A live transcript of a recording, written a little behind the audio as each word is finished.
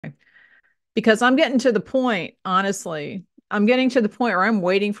Because I'm getting to the point, honestly, I'm getting to the point where I'm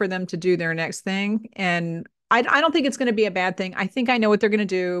waiting for them to do their next thing. And I don't think it's going to be a bad thing. I think I know what they're going to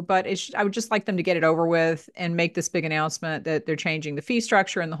do, but I would just like them to get it over with and make this big announcement that they're changing the fee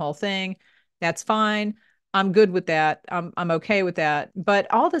structure and the whole thing. That's fine. I'm good with that. I'm okay with that.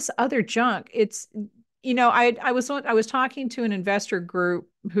 But all this other junk, I was talking to an investor group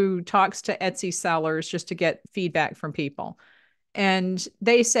who talks to Etsy sellers just to get feedback from people. And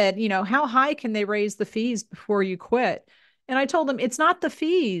they said, how high can they raise the fees before you quit? And I told them, it's not the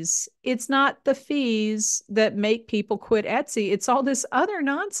fees. It's not the fees that make people quit Etsy. It's all this other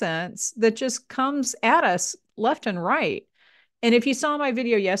nonsense that just comes at us left and right. And if you saw my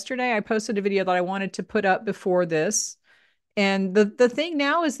video yesterday, I posted a video that I wanted to put up before this, and the thing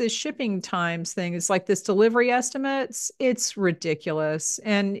now is this shipping times thing. It's like this delivery estimates. It's ridiculous.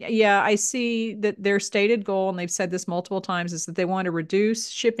 And yeah, I see that their stated goal, and they've said this multiple times, is that they want to reduce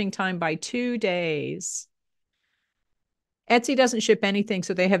shipping time by 2 days. Etsy doesn't ship anything,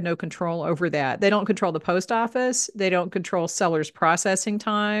 so they have no control over that. They don't control the post office. They don't control sellers' processing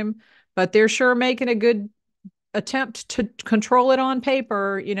time, but they're sure making a good attempt to control it on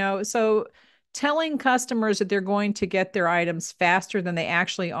paper. So telling customers that they're going to get their items faster than they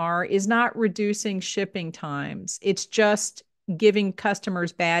actually are is not reducing shipping times. It's just giving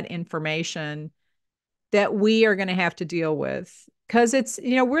customers bad information that we are going to have to deal with. Because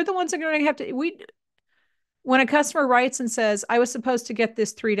we're the ones that are going to have to, when a customer writes and says, I was supposed to get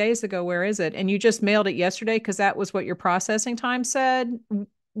this 3 days ago, where is it? And you just mailed it yesterday because that was what your processing time said.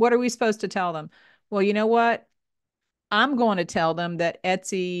 What are we supposed to tell them? Well, you know what? I'm going to tell them that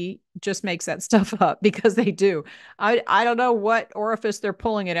Etsy just makes that stuff up because they do. I don't know what orifice they're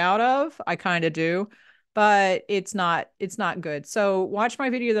pulling it out of. I kind of do, but it's not good. So watch my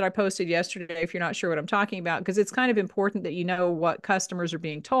video that I posted yesterday if you're not sure what I'm talking about, because it's kind of important that you know what customers are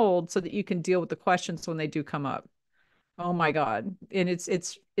being told so that you can deal with the questions when they do come up. Oh my God. And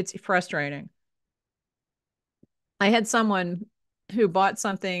it's frustrating. I had someone who bought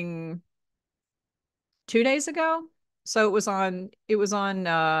something 2 days ago. So it was on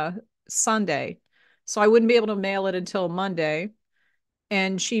Sunday. So I wouldn't be able to mail it until Monday.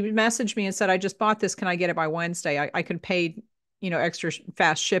 And she messaged me and said, I just bought this. Can I get it by Wednesday? I can pay, extra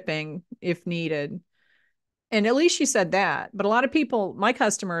fast shipping if needed. And at least she said that. But a lot of people, my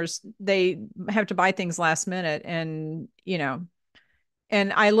customers, they have to buy things last minute. And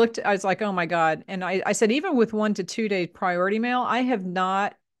I was like, oh my God. And I said, even with 1 to 2 day priority mail, I have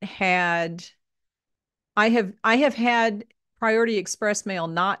had Priority Express mail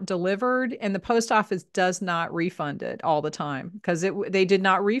not delivered, and the post office does not refund it all the time because they did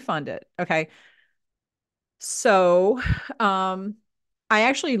not refund it. Okay. So I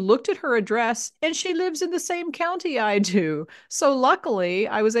actually looked at her address, and she lives in the same county I do. So luckily,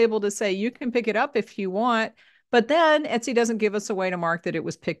 I was able to say, you can pick it up if you want. But then Etsy doesn't give us a way to mark that it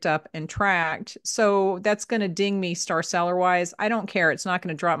was picked up and tracked. So that's going to ding me star seller wise. I don't care. It's not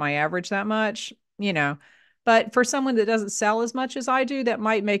going to drop my average that much. But for someone that doesn't sell as much as I do, that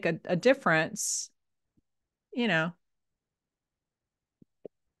might make a difference. You know,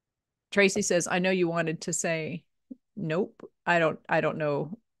 Tracy says, I know you wanted to say nope. I don't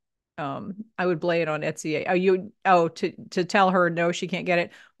know. I would blame it on Etsy. To tell her no, she can't get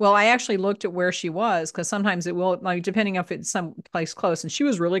it. Well, I actually looked at where she was, because sometimes it will, like, depending if it's some place close, and she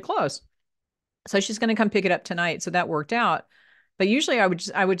was really close. So she's going to come pick it up tonight. So that worked out. But usually I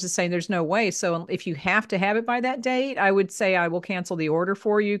would just say there's no way. So if you have to have it by that date, I would say I will cancel the order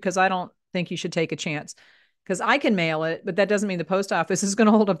for you, because I don't think you should take a chance. Because I can mail it, but that doesn't mean the post office is going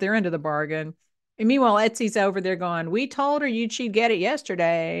to hold up their end of the bargain. And meanwhile, Etsy's over there going, we told her she'd get it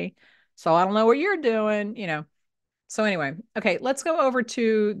yesterday. So I don't know what you're doing. So anyway, okay, let's go over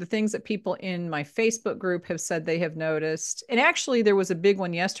to the things that people in my Facebook group have said they have noticed. And actually, there was a big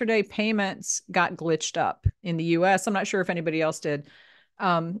one yesterday. Payments got glitched up in the US. I'm not sure if anybody else did.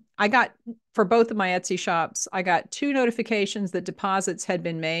 I got, for both of my Etsy shops, I got two notifications that deposits had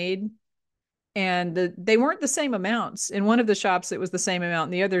been made, and they weren't the same amounts. In one of the shops, it was the same amount.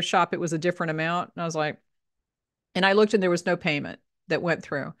 In the other shop, it was a different amount. And I was like, and I looked, and there was no payment that went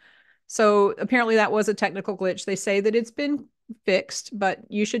through. So apparently that was a technical glitch. They say that it's been fixed, but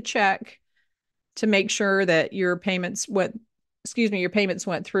you should check to make sure that your payments went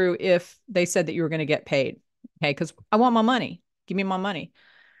through if they said that you were going to get paid. Okay, because I want my money. Give me my money.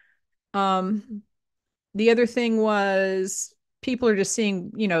 Um, the other thing was, people are just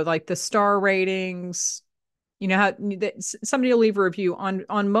seeing, like the star ratings. How somebody will leave a review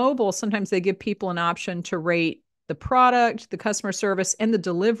on mobile. Sometimes they give people an option to rate the product, the customer service, and the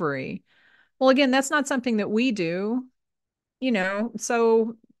delivery. Well, again, that's not something that we do.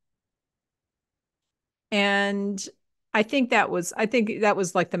 So And I think that was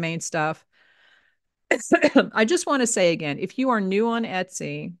like the main stuff. I just want to say again, if you are new on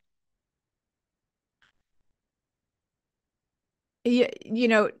Etsy, you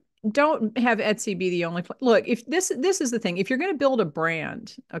know, don't have Etsy be the only place. Look, if this is the thing, if you're going to build a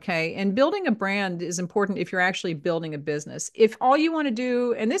brand, okay, and building a brand is important if you're actually building a business. If all you want to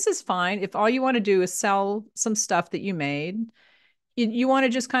do, and this is fine, if all you want to do is sell some stuff that you made, you want to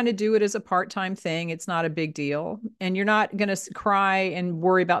just kind of do it as a part-time thing. It's not a big deal. And you're not going to cry and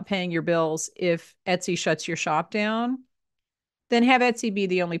worry about paying your bills if Etsy shuts your shop down. Then have Etsy be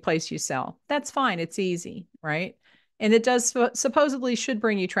the only place you sell. That's fine. It's easy, right? And it does supposedly should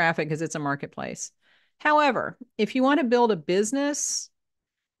bring you traffic because it's a marketplace. However, if you want to build a business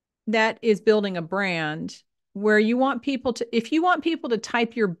that is building a brand where you want people to, if you want people to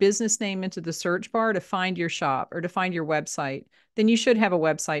type your business name into the search bar to find your shop or to find your website, then you should have a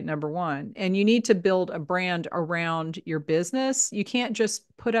website, number one. And you need to build a brand around your business. You can't just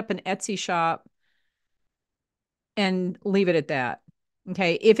put up an Etsy shop and leave it at that.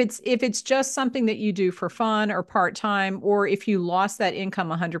 Okay. If it's just something that you do for fun or part-time, or if you lost that income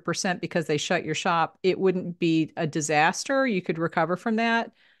 100% because they shut your shop, it wouldn't be a disaster. You could recover from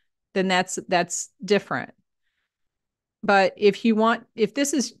that. Then that's different. But if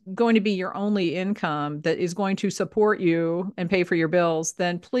this is going to be your only income that is going to support you and pay for your bills,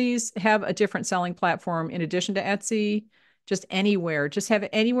 then please have a different selling platform in addition to Etsy, just anywhere. Just have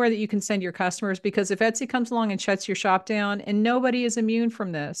anywhere that you can send your customers, because if Etsy comes along and shuts your shop down, and nobody is immune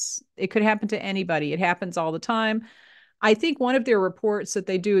from this, it could happen to anybody. It happens all the time. I think one of their reports that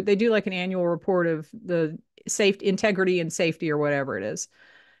they do like an annual report of the safety, integrity and safety or whatever it is,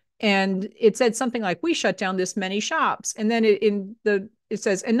 and it said something like, we shut down this many shops, and then it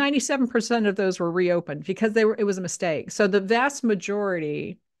says, and 97% of those were reopened because it was a mistake. So the vast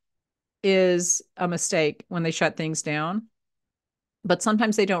majority is a mistake when they shut things down, but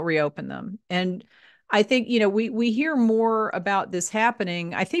sometimes they don't reopen them. And I think, we hear more about this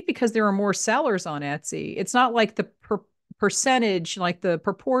happening, I think, because there are more sellers on Etsy. It's not like the percentage, like the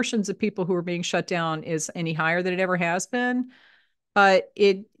proportions of people who are being shut down is any higher than it ever has been, but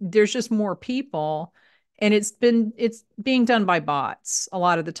there's just more people, and it's being done by bots a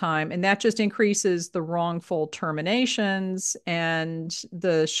lot of the time, and that just increases the wrongful terminations and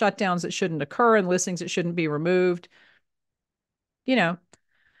the shutdowns that shouldn't occur and listings that shouldn't be removed, you know.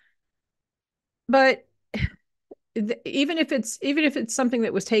 But even if it's something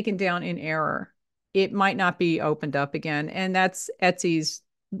that was taken down in error, it might not be opened up again, and that's Etsy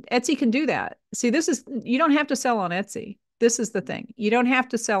can do that. See, you don't have to sell on Etsy. This is the thing. You don't have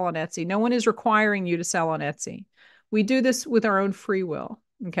to sell on Etsy. No one is requiring you to sell on Etsy. We do this with our own free will.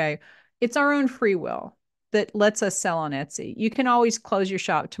 Okay. It's our own free will that lets us sell on Etsy. You can always close your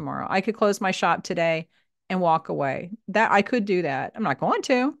shop tomorrow. I could close my shop today and walk away. That I could do that. I'm not going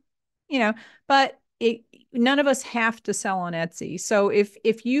to, you know, but none of us have to sell on Etsy. So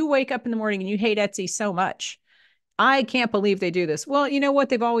if you wake up in the morning and you hate Etsy so much, I can't believe they do this. Well, you know what?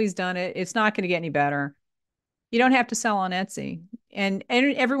 They've always done it. It's not going to get any better. You don't have to sell on Etsy. And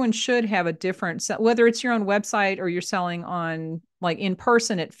everyone should have a different, whether it's your own website or you're selling on like in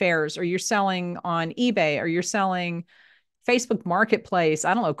person at fairs, or you're selling on eBay, or you're selling Facebook Marketplace,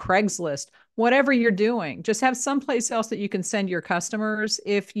 I don't know, Craigslist, whatever you're doing, just have someplace else that you can send your customers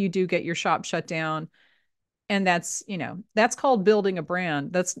if you do get your shop shut down. And that's called building a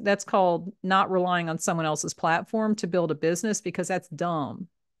brand. That's called not relying on someone else's platform to build a business, because that's dumb.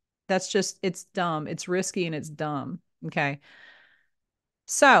 It's dumb. It's risky and it's dumb. Okay.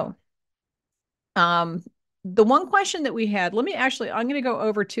 So, um, the one question that we had, I'm going to go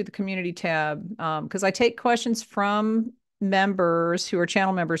over to the community tab, because I take questions from members who are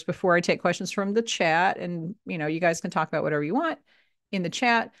channel members before I take questions from the chat. And, you guys can talk about whatever you want in the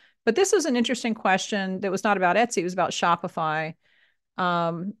chat. But this was an interesting question that was not about Etsy. It was about Shopify.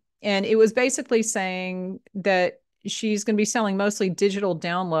 Um, and it was basically saying that she's going to be selling mostly digital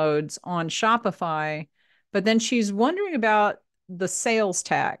downloads on Shopify, but then she's wondering about the sales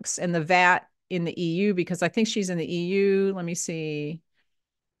tax and the VAT in the EU, because I think she's in the EU. Let me see.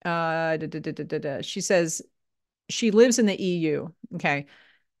 She says she lives in the EU. Okay.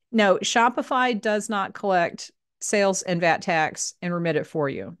 No, Shopify does not collect sales and VAT tax and remit it for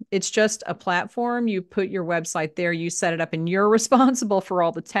you. It's just a platform. You put your website there, you set it up, and you're responsible for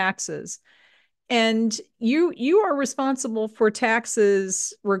all the taxes. And you are responsible for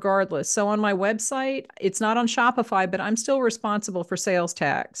taxes regardless. So on my website, it's not on Shopify, but I'm still responsible for sales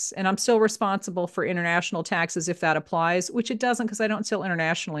tax, and I'm still responsible for international taxes if that applies, which it doesn't, because I don't sell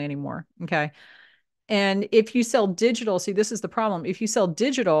internationally anymore. Okay. And if you sell digital, see, this is the problem. If you sell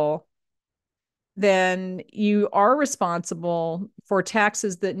digital, then you are responsible for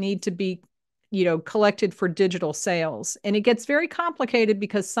taxes that need to be, collected for digital sales. And it gets very complicated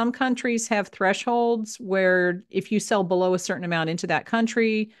because some countries have thresholds where if you sell below a certain amount into that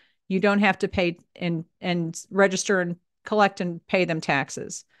country, you don't have to pay and register and collect and pay them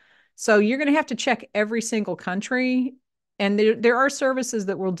taxes. So you're going to have to check every single country. And there are services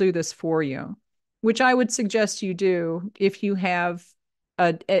that will do this for you, which I would suggest you do if you have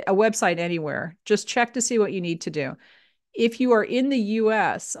a website anywhere. Just check to see what you need to do. If you are in the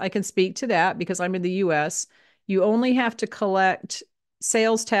US, I can speak to that because I'm in the US. You only have to collect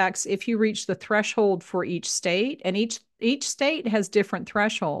sales tax if you reach the threshold for each state, and each state has different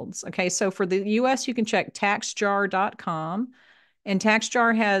thresholds. Okay, so for the US, you can check taxjar.com. And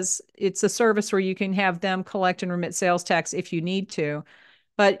TaxJar it's a service where you can have them collect and remit sales tax if you need to.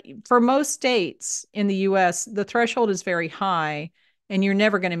 But for most states in the US, the threshold is very high, and you're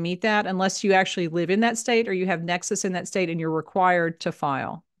never going to meet that unless you actually live in that state or you have nexus in that state and you're required to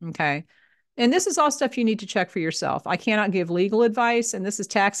file. Okay. And this is all stuff you need to check for yourself. I cannot give legal advice, and this is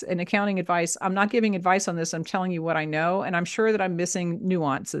tax and accounting advice. I'm not giving advice on this. I'm telling you what I know, and I'm sure that I'm missing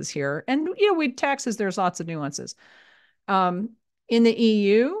nuances here. And, with taxes, there's lots of nuances. Um, in the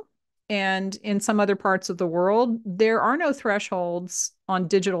EU and in some other parts of the world, there are no thresholds on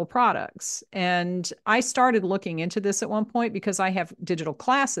digital products. And I started looking into this at one point because I have digital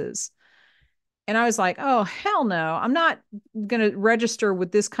classes. And I was like, oh, hell no, I'm not going to register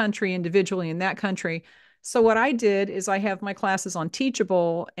with this country individually in that country. So what I did is I have my classes on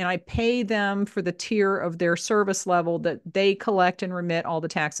Teachable, and I pay them for the tier of their service level that they collect and remit all the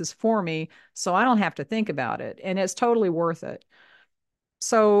taxes for me. So I don't have to think about it. And it's totally worth it.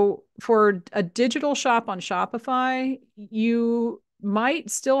 So for a digital shop on Shopify, you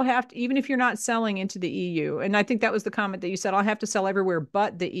might still have to, even if you're not selling into the EU. And I think that was the comment that you said, I'll have to sell everywhere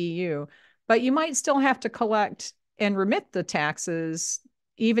but the EU. But you might still have to collect and remit the taxes,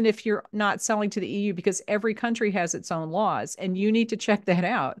 even if you're not selling to the EU, because every country has its own laws, and you need to check that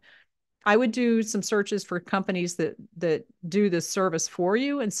out. I would do some searches for companies that do this service for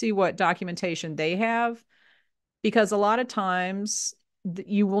you and see what documentation they have, because a lot of times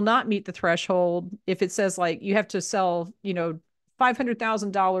you will not meet the threshold if it says like you have to sell,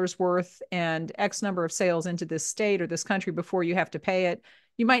 $500,000 worth and X number of sales into this state or this country before you have to pay it.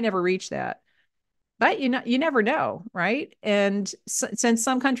 You might never reach that. But you never know, right? And since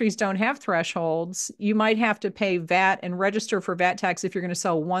some countries don't have thresholds, you might have to pay VAT and register for VAT tax if you're going to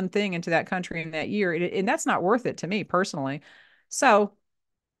sell one thing into that country in that year. And that's not worth it to me personally. So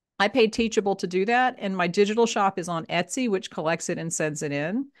I paid Teachable to do that. And my digital shop is on Etsy, which collects it and sends it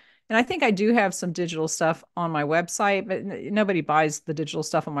in. And I think I do have some digital stuff on my website, but nobody buys the digital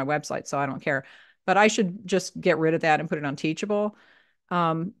stuff on my website, so I don't care. But I should just get rid of that and put it on Teachable.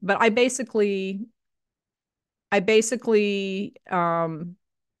 But I basically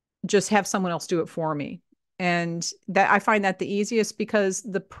just have someone else do it for me. And that I find that the easiest because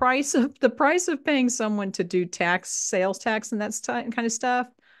the price of paying someone to do sales tax and that kind of stuff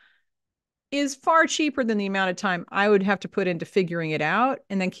is far cheaper than the amount of time I would have to put into figuring it out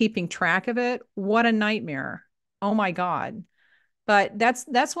and then keeping track of it. What a nightmare. Oh my God. But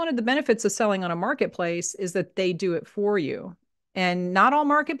that's one of the benefits of selling on a marketplace is that they do it for you. And not all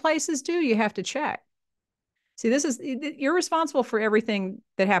marketplaces do. You have to check. See, you're responsible for everything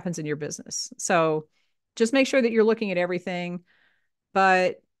that happens in your business. So just make sure that you're looking at everything.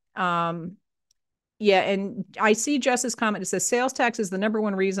 But yeah, and I see Jess's comment. It says sales tax is the number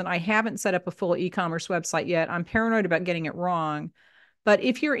one reason I haven't set up a full e-commerce website yet. I'm paranoid about getting it wrong. But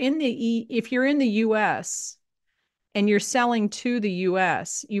if you're in the US and you're selling to the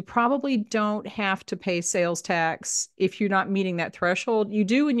US, you probably don't have to pay sales tax if you're not meeting that threshold. You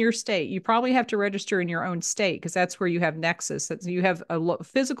do in your state. You probably have to register in your own state because that's where you have nexus. That's, you have a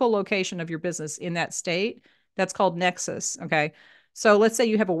physical location of your business in that state. That's called nexus. Okay. So let's say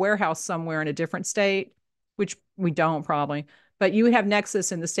you have a warehouse somewhere in a different state, which we don't probably, but you would have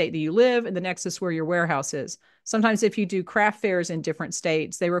nexus in the state that you live and the nexus where your warehouse is. Sometimes if you do craft fairs in different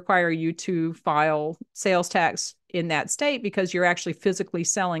states, they require you to file sales tax in that state because you're actually physically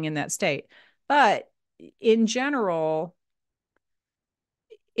selling in that state. But in general,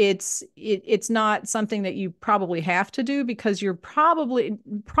 it's not something that you probably have to do because you're probably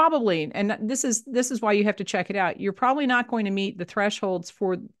and this is why you have to check it out. You're probably not going to meet the thresholds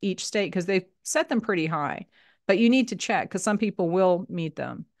for each state because they've set them pretty high, but you need to check because some people will meet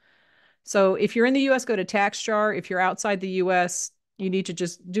them. So if you're in the US, go to TaxJar. If you're outside the US, you need to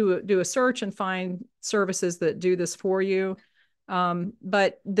just do a search and find services that do this for you.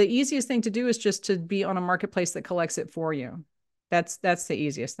 But the easiest thing to do is just to be on a marketplace that collects it for you. That's the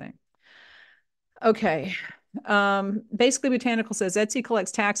easiest thing. Okay. Basically, Botanical says Etsy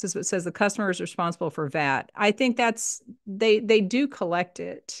collects taxes, but says the customer is responsible for VAT. I think that's they do collect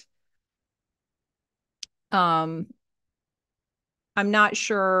it. Um, I'm not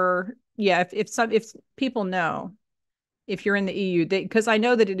sure. Yeah, if people know if you're in the EU, because I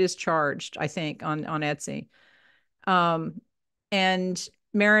know that it is charged, I think, on Etsy. Um, and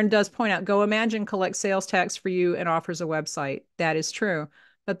Marin does point out Goimagine collects sales tax for you and offers a website. That is true.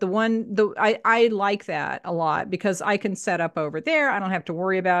 But I like that a lot because I can set up over there. I don't have to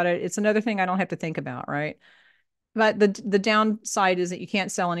worry about it. It's another thing I don't have to think about, right? But the downside is that you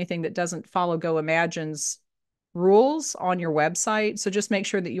can't sell anything that doesn't follow Goimagine's rules on your website. So just make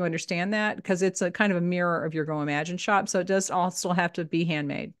sure that you understand that because it's a kind of a mirror of your Goimagine shop. So it does also have to be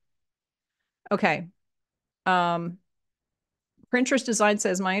handmade. Okay. Um, Pinterest Design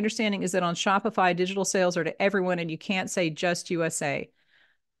says, my understanding is that on Shopify, digital sales are to everyone and you can't say just USA.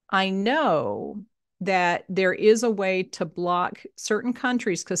 I know that there is a way to block certain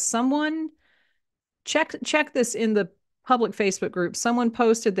countries because someone check this in the public Facebook group. Someone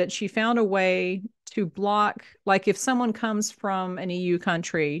posted that she found a way to block, like if someone comes from an EU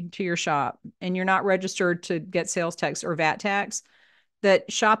country to your shop and you're not registered to get sales tax or VAT tax, that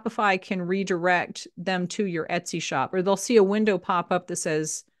Shopify can redirect them to your Etsy shop, or they'll see a window pop up that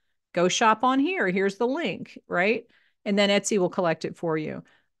says, go shop on here. Here's the link, right? And then Etsy will collect it for you.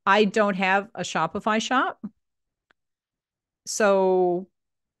 I don't have a Shopify shop, so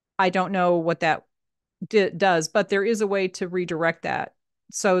I don't know what that does, but there is a way to redirect that.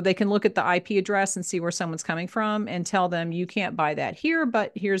 So they can look at the IP address and see where someone's coming from and tell them you can't buy that here,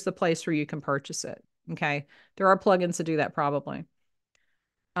 but here's the place where you can purchase it. Okay. There are plugins to do that probably.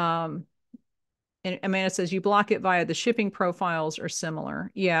 Um, and Amanda says you block it via the shipping profiles or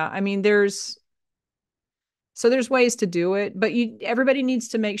similar. Yeah, I mean there's ways to do it, but you everybody needs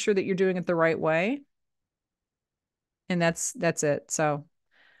to make sure that you're doing it the right way, and that's it. So,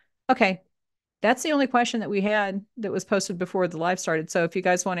 okay. That's the only question that we had that was posted before the live started. So if you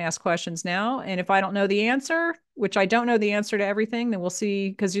guys want to ask questions now, and if I don't know the answer, which I don't know the answer to everything, then we'll see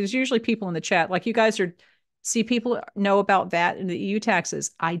because there's usually people in the chat. Like you guys are see people know about that and the EU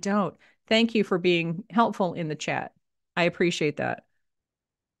taxes. I don't. Thank you for being helpful in the chat. I appreciate that.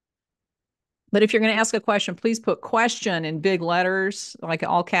 But if you're going to ask a question, please put question in big letters, like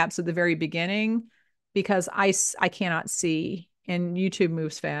all caps at the very beginning, because I cannot see and YouTube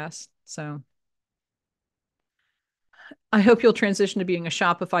moves fast. So I hope you'll transition to being a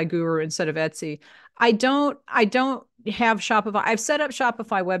Shopify guru instead of Etsy. I don't have Shopify. I've set up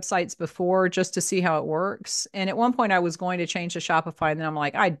Shopify websites before just to see how it works. And at one point I was going to change to Shopify and then I'm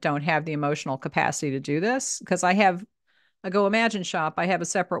like, I don't have the emotional capacity to do this because I have a Goimagine shop. I have a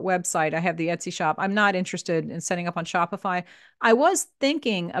separate website. I have the Etsy shop. I'm not interested in setting up on Shopify. I was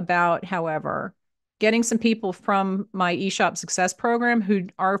thinking about, however, getting some people from my eShop success program who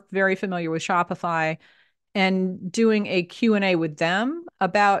are very familiar with Shopify and doing a Q&A with them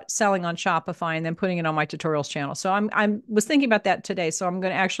about selling on Shopify and then putting it on my tutorials channel. So I'm was thinking about that today. So I'm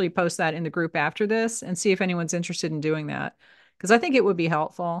going to actually post that in the group after this and see if anyone's interested in doing that because I think it would be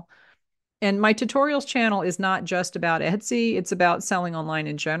helpful. And my tutorials channel is not just about Etsy, it's about selling online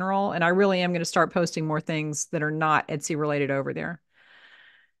in general. And I really am going to start posting more things that are not Etsy related over there.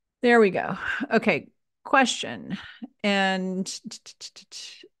 There we go. Okay, question. And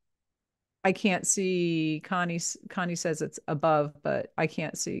I can't see Connie says it's above, but I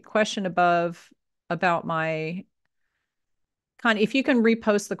can't see. Question above about my Connie, if you can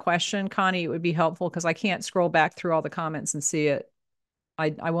repost the question, Connie, it would be helpful because I can't scroll back through all the comments and see it.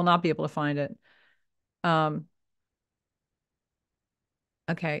 I will not be able to find it. Um,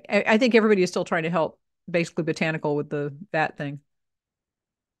 okay. I think everybody is still trying to help basically Botanical with the that thing.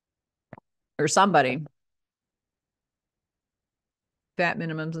 Or somebody. VAT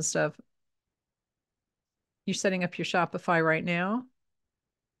minimums and stuff. You're setting up your Shopify right now.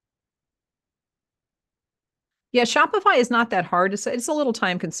 Yeah, Shopify is not that hard to set. It's a little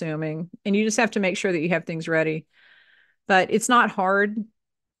time consuming and you just have to make sure that you have things ready. But it's not hard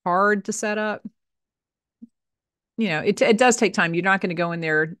to set up. You know, it does take time. You're not going to go in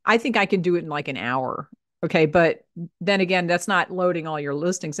there. I think I can do it in like an hour. Okay, but then again, that's not loading all your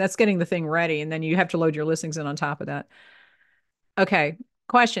listings. That's getting the thing ready and then you have to load your listings in on top of that. Okay.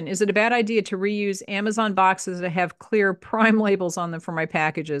 Question. Is it a bad idea to reuse Amazon boxes that have clear Prime labels on them for my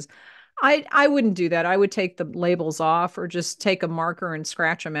packages? I wouldn't do that. I would take the labels off or just take a marker and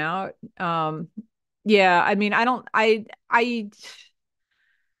scratch them out. Yeah, I mean, I'm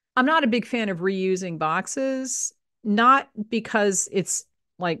not a big fan of reusing boxes, not because it's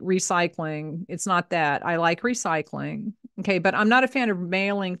like recycling. It's not that. I like recycling. Okay, but I'm not a fan of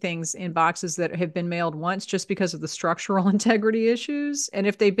mailing things in boxes that have been mailed once just because of the structural integrity issues. And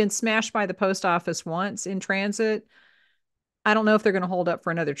if they've been smashed by the post office once in transit, I don't know if they're going to hold up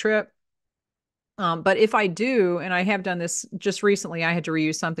for another trip. But if I do, and I have done this just recently, I had to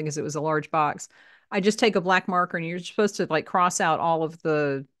reuse something because it was a large box. I just take a black marker and you're supposed to like cross out all of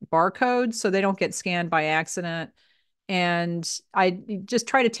the barcodes so they don't get scanned by accident. And I just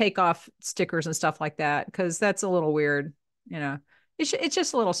try to take off stickers and stuff like that because that's a little weird. You know, it's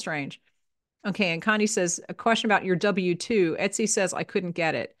just a little strange. Okay. And Connie says, a question about your W-2. Etsy says I couldn't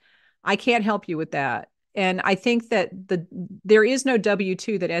get it. I can't help you with that. And I think that there is no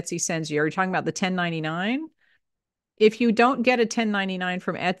W-2 that Etsy sends you. Are you talking about the 1099? If you don't get a 1099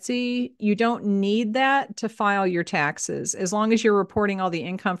 from Etsy, you don't need that to file your taxes. As long as you're reporting all the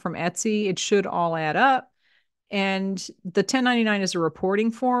income from Etsy, it should all add up. And the 1099 is a reporting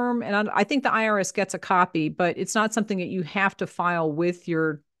form. And I think the IRS gets a copy, but it's not something that you have to file with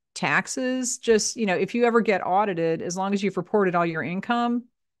your taxes. Just, if you ever get audited, as long as you've reported all your income,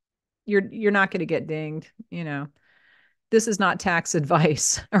 you're not going to get dinged. This is not tax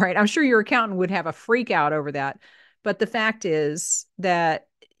advice. All right. I'm sure your accountant would have a freak out over that. But the fact is that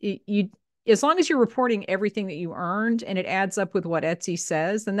you, as long as you're reporting everything that you earned and it adds up with what Etsy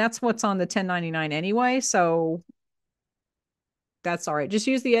says, then that's what's on the 1099 anyway. So that's all right. Just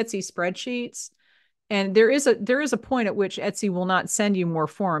use the Etsy spreadsheets. And there is a point at which Etsy will not send you more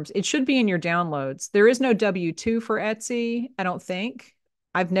forms. It should be in your downloads. There is no W-2 for Etsy, I don't think.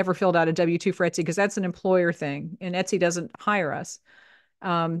 I've never filled out a W-2 for Etsy because that's an employer thing, and Etsy doesn't hire us.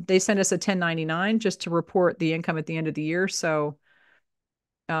 They send us a 1099 just to report the income at the end of the year. So,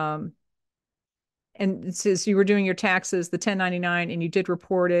 um, and since you were doing your taxes, the 1099, and you did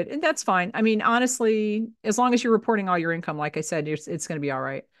report it, and that's fine. I mean, honestly, as long as you're reporting all your income, like I said, it's going to be all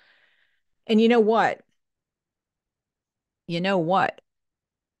right. And you know what? You know what?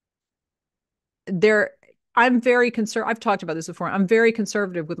 There, I'm very concerned. I've talked about this before. I'm very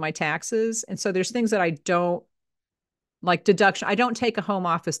conservative with my taxes. And so there's things that I don't like deduction. I don't take a home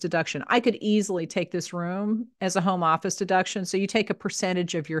office deduction. I could easily take this room as a home office deduction. So you take a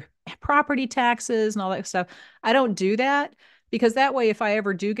percentage of your property taxes and all that stuff. I don't do that because that way, if I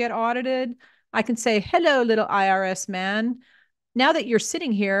ever do get audited, I can say, hello, little IRS man. Now that you're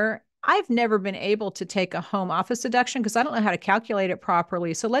sitting here, I've never been able to take a home office deduction because I don't know how to calculate it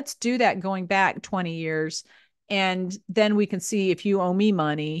properly. So let's do that going back 20 years. And then we can see if you owe me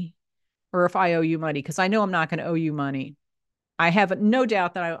money or if I owe you money, because I know I'm not going to owe you money. I have no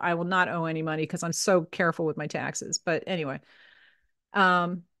doubt that I will not owe any money because I'm so careful with my taxes. But anyway,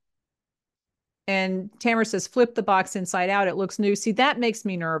 um, and Tamara says, flip the box inside out. It looks new. See, that makes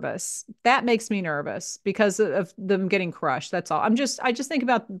me nervous. That makes me nervous because of them getting crushed. That's all. I just think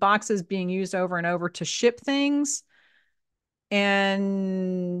about boxes being used over and over to ship things.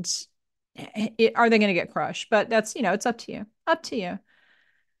 And are they going to get crushed? But that's, it's up to you. Up to you.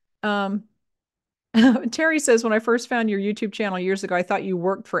 Um, Terry says, when I first found your YouTube channel years ago, I thought you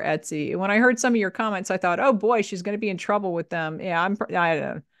worked for Etsy. And when I heard some of your comments, I thought, oh boy, she's going to be in trouble with them. Yeah,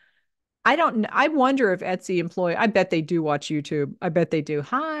 I don't, I wonder if Etsy employee, I bet they do watch YouTube. I bet they do.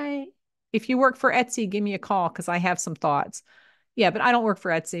 Hi, if you work for Etsy, give me a call because I have some thoughts. Yeah, but I don't work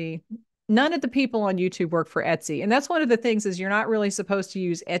for Etsy. None of the people on YouTube work for Etsy. And that's one of the things is you're not really supposed to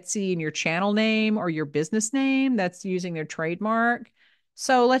use Etsy in your channel name or your business name. That's using their trademark.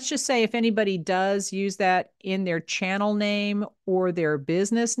 So let's just say if anybody does use that in their channel name or their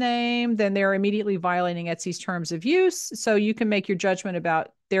business name, then they're immediately violating Etsy's terms of use. So you can make your judgment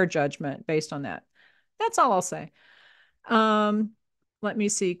about their judgment based on that. That's all I'll say. Um, Let me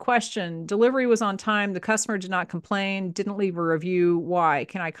see. Question. Delivery was on time. The customer did not complain, didn't leave a review. Why?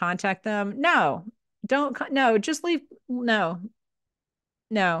 Can I contact them? No, don't. No, just leave. No,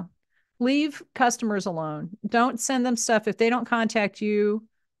 no. Leave customers alone. Don't send them stuff. If they don't contact you,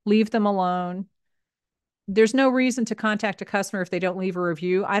 leave them alone. There's no reason to contact a customer if they don't leave a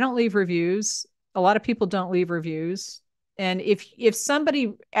review. I don't leave reviews. A lot of people don't leave reviews. And if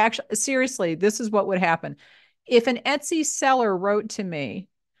somebody actually seriously, this is what would happen. If an Etsy seller wrote to me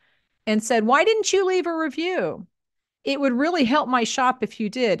and said, "Why didn't you leave a review?" It would really help my shop if you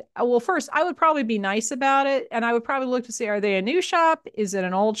did. Well, first, I would probably be nice about it. And I would probably look to see, are they a new shop? Is it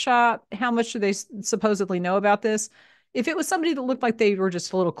an old shop? How much do they supposedly know about this? If it was somebody that looked like they were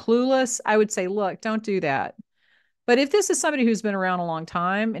just a little clueless, I would say, look, don't do that. But if this is somebody who's been around a long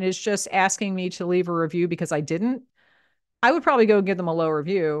time and is just asking me to leave a review because I didn't, I would probably go give them a low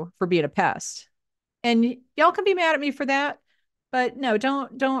review for being a pest. And y'all can be mad at me for that. But no,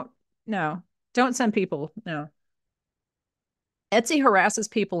 no, don't send people. No. Etsy harasses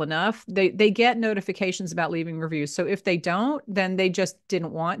people enough. They get notifications about leaving reviews. So if they don't, then they just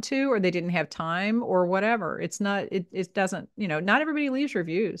didn't want to, or they didn't have time, or whatever. It's not, it doesn't, not everybody leaves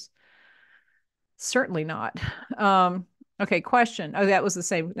reviews. Certainly not. Um, okay, question. Oh, that was the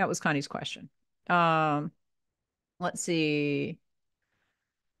same. That was Connie's question. Um, let's see.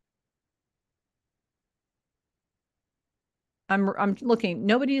 I'm looking.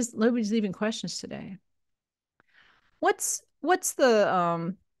 Nobody's leaving questions today. What's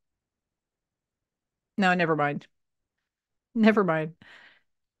the no, never mind. Never mind.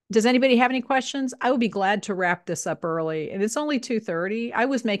 Does anybody have any questions? I would be glad to wrap this up early. And it's only 2:30. I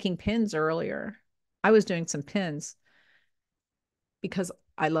was making pins earlier. I was doing some pins because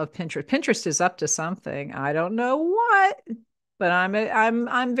I love Pinterest. Pinterest is up to something. I don't know what, but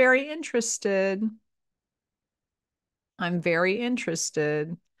I'm very interested. I'm very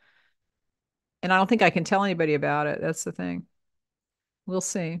interested. And I don't think I can tell anybody about it. That's the thing. We'll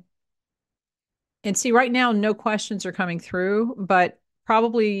see. And see, right now, no questions are coming through, but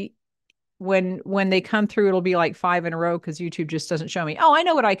probably when they come through, it'll be like 5 in a row because YouTube just doesn't show me. Oh, I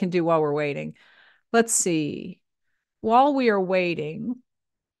know what I can do while we're waiting. Let's see. While we are waiting,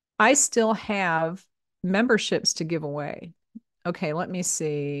 I still have memberships to give away. Okay, let me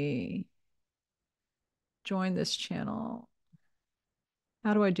see. Join this channel.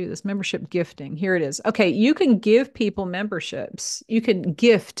 How do I do this? Membership gifting. Here it is. Okay, you can give people memberships. You can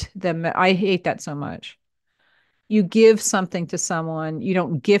gift them. I hate that so much. You give something to someone, you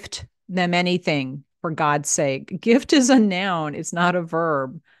don't gift them anything, for God's sake. Gift is a noun, it's not a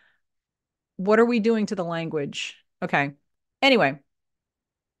verb. What are we doing to the language? Okay. Anyway,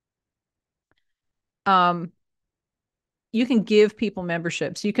 um, you can give people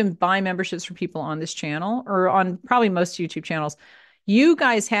memberships. You can buy memberships for people on this channel or on probably most YouTube channels. You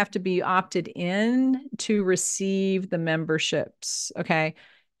guys have to be opted in to receive the memberships. Okay.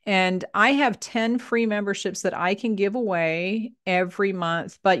 And I have 10 free memberships that I can give away every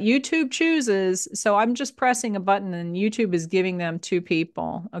month, but YouTube chooses. So I'm just pressing a button and YouTube is giving them to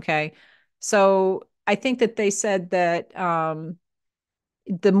people. Okay. So I think that they said that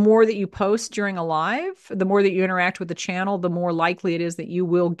the more that you post during a live, the more that you interact with the channel, the more likely it is that you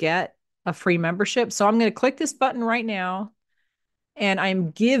will get a free membership. So I'm going to click this button right now and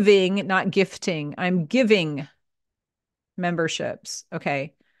I'm giving, not gifting, I'm giving memberships.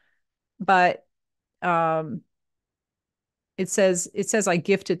 Okay. But um it says I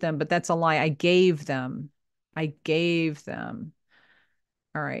gifted them, but that's a lie. I gave them. I gave them.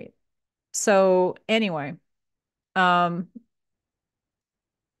 All right. So anyway, um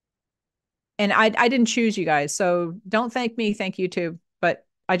and I didn't choose you guys. So don't thank me, thank YouTube, but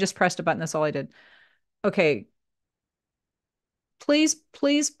I just pressed a button. That's all I did. Okay.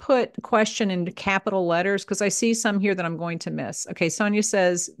 Please put question into capital letters because I see some here that I'm going to miss. Okay, Sonia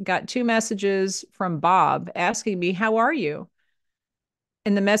says, got 2 messages from Bob asking me, how are you?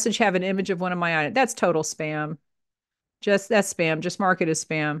 And the message have an image of one of my items. That's total spam. That's spam. Just mark it as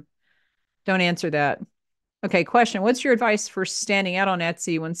spam. Don't answer that. Okay, question. What's your advice for standing out on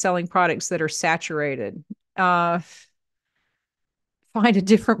Etsy when selling products that are saturated? Find a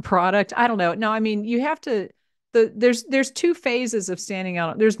different product. I don't know. No, I mean, you have to there's 2 phases of standing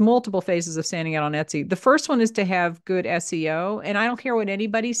out. There's multiple phases of standing out on Etsy. The first one is to have good SEO, and I don't care what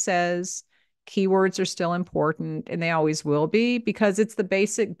anybody says, keywords are still important and they always will be because it's the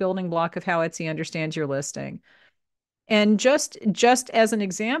basic building block of how Etsy understands your listing. And just as an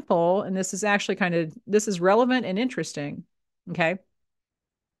example, and this is actually this is relevant and interesting. Okay.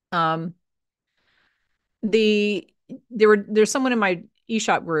 Um, there's someone in my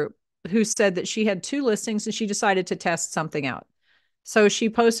eShop group who said that she had 2 listings and she decided to test something out. So she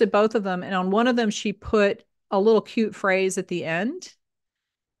posted both of them, and on one of them she put a little cute phrase at the end.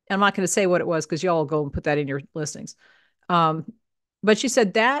 And I'm not going to say what it was because y'all go and put that in your listings. Um, but she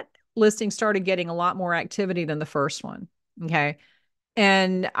said that listing started getting a lot more activity than the first one. Okay.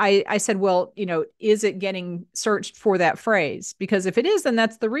 And I said, well, is it getting searched for that phrase? Because if it is, then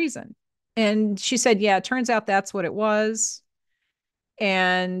that's the reason. And she said, yeah, it turns out that's what it was.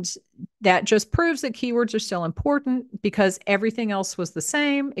 And that just proves that keywords are still important because everything else was the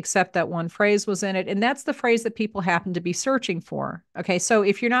same, except that one phrase was in it. And that's the phrase that people happen to be searching for. Okay. So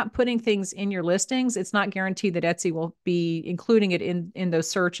if you're not putting things in your listings, it's not guaranteed that Etsy will be including it in those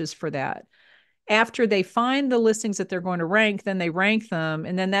searches for that. After they find the listings that they're going to rank, then they rank them.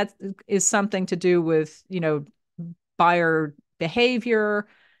 And then that is something to do with, buyer behavior,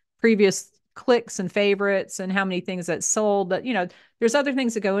 previous clicks and favorites, and how many things that sold. But, there's other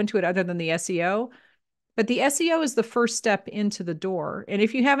things that go into it other than the SEO. But the SEO is the first step into the door. And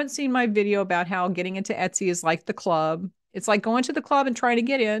if you haven't seen my video about how getting into Etsy is like the club, It's like going to the club and trying to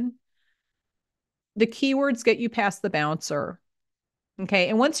get in. The keywords get you past the bouncer. Okay.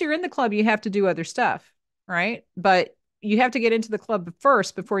 And once you're in the club, you have to do other stuff, right? But you have to get into the club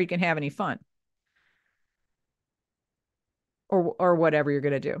first before you can have any fun or whatever you're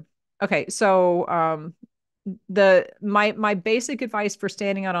going to do. Okay. So the my basic advice for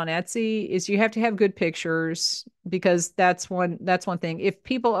standing out on Etsy is you have to have good pictures because that's one thing. If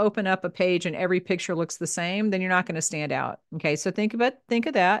people open up a page and every picture looks the same, then you're not going to stand out. Okay, so think of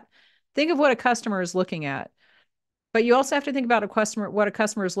that. Think of what a customer is looking at. But you also have to think about what a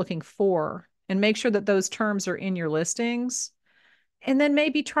customer is looking for and make sure that those terms are in your listings. And then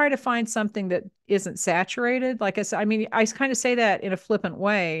maybe try to find something that isn't saturated. Like I said, I mean, I kind of say that in a flippant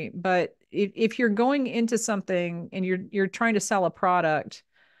way, but if you're going into something and you're trying to sell a product,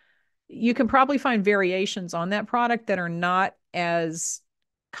 you can probably find variations on that product that are not as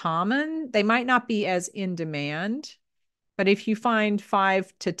common. They might not be as in demand, but if you find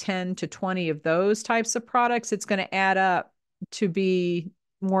 5 to 10 to 20 of those types of products, it's going to add up to be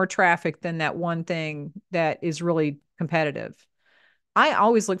more traffic than that one thing that is really competitive. I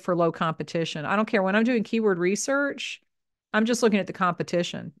always look for low competition. I don't care when I'm doing keyword research, I'm just looking at the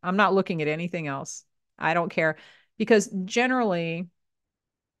competition. I'm not looking at anything else. I don't care because generally,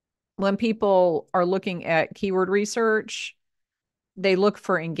 when people are looking at keyword research, they look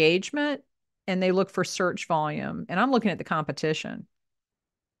for engagement and they look for search volume. And I'm looking at the competition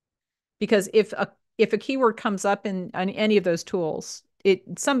because if a keyword comes up in any of those tools,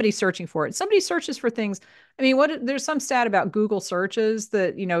 somebody's searching for it. Somebody searches for things. I mean, there's some stat about Google searches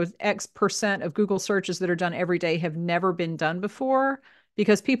that, X% of Google searches that are done every day have never been done before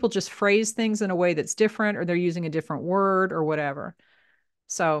because people just phrase things in a way that's different or they're using a different word or whatever.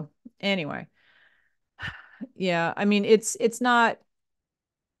 So anyway, yeah, I mean, it's not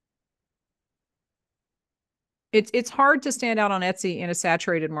it's hard to stand out on Etsy in a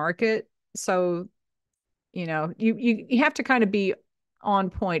saturated market. So you have to kind of be on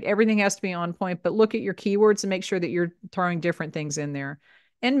point. Everything has to be on point, but look at your keywords and make sure that you're throwing different things in there.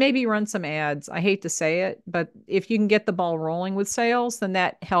 And maybe run some ads. I hate to say it, but if you can get the ball rolling with sales, then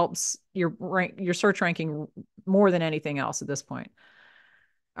that helps your search ranking more than anything else at this point.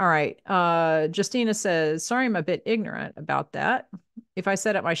 All right. Justina says, sorry, I'm a bit ignorant about that. If I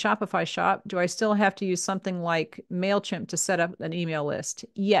set up my Shopify shop, do I still have to use something like MailChimp to set up an email list?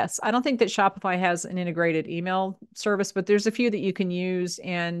 Yes. I don't think that Shopify has an integrated email service, but there's a few that you can use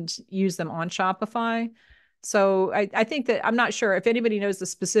and use them on Shopify. So I think that I'm not sure if anybody knows the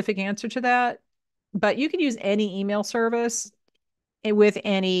specific answer to that, but you can use any email service with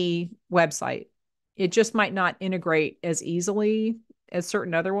any website. It just might not integrate as easily as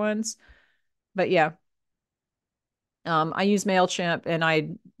certain other ones. But yeah, I use MailChimp and I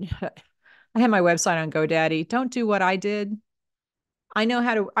have my website on GoDaddy. Don't do what I did. I know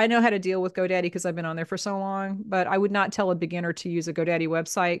how to deal with GoDaddy because I've been on there for so long, but I would not tell a beginner to use a GoDaddy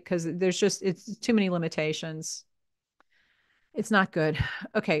website because it's too many limitations. It's not good.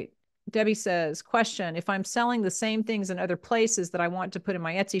 Okay. Debbie says, question, if I'm selling the same things in other places that I want to put in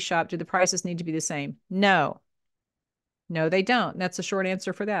my Etsy shop, do the prices need to be the same? No. No, they don't. That's a short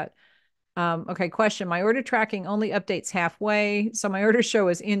answer for that. Okay, question. My order tracking only updates halfway, so my order show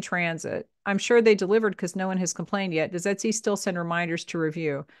is in transit. I'm sure they delivered because no one has complained yet. Does Etsy still send reminders to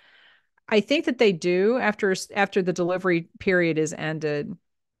review? I think that they do after the delivery period is ended.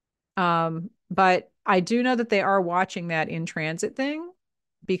 But I do know that they are watching that in transit thing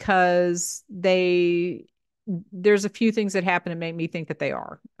because there's a few things that happen to make me think that they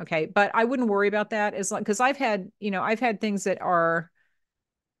are. Okay, but I wouldn't worry about that as long because I've had things that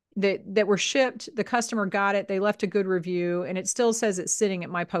were shipped, the customer got it, they left a good review, and it still says it's sitting at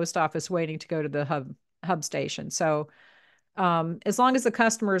my post office waiting to go to the hub station. So as long as the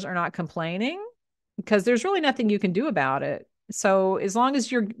customers are not complaining, because there's really nothing you can do about it. So as long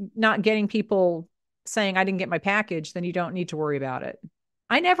as you're not getting people saying I didn't get my package, then you don't need to worry about it.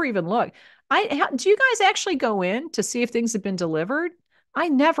 I never even look. Do you guys actually go in to see if things have been delivered? I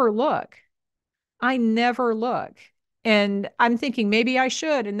never look. I never look. And I'm thinking maybe I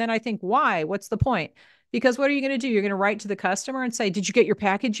should. And then I think, why? What's the point? Because what are you going to do? You're going to write to the customer and say, did you get your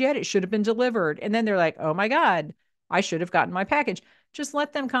package yet? It should have been delivered. And then they're like, oh my God, I should have gotten my package. Just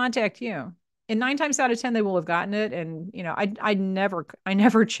let them contact you. And 9 times out of 10, they will have gotten it. And, I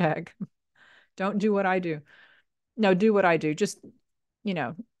never check. Don't do what I do. No, do what I do. Just, you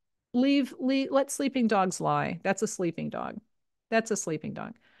know, let sleeping dogs lie. That's a sleeping dog. That's a sleeping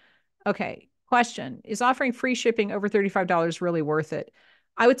dog. Okay. Question. Is offering free shipping over $35 really worth it?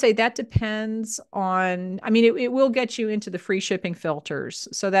 I would say that depends on, I mean, it will get you into the free shipping filters.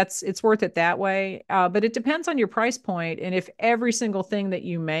 So it's worth it that way. But it depends on your price point. And if every single thing that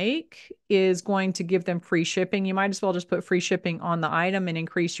you make is going to give them free shipping, you might as well just put free shipping on the item and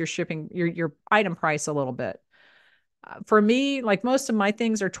increase your shipping, your item price a little bit. For me, like most of my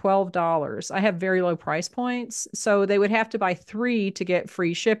things are $12. I have very low price points. So they would have to buy three to get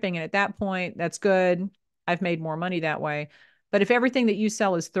free shipping. And at that point, that's good. I've made more money that way. But if everything that you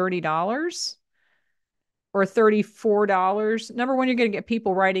sell is $30 or $34, number one, you're going to get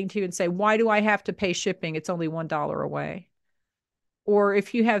people writing to you and say, why do I have to pay shipping? It's only $1 away. Or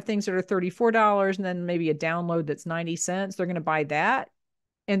if you have things that are $34 and then maybe a download that's 90 cents, they're going to buy that.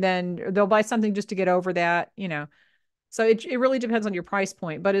 And then they'll buy something just to get over that, you know. So it really depends on your price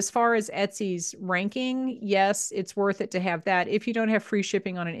point. But as far as Etsy's ranking, yes, it's worth it to have that if you don't have free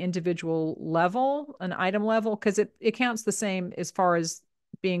shipping on an individual level, an item level, because it counts the same as far as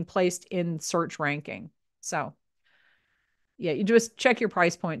being placed in search ranking. So yeah, you just check your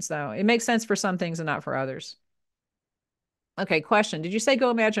price points though. It makes sense for some things and not for others. Okay, question. Did you say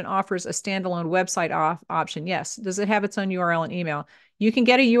Goimagine offers a standalone website option? Yes. Does it have its own URL and email? You can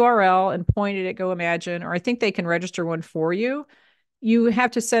get a URL and point it at Goimagine, or I think they can register one for you. You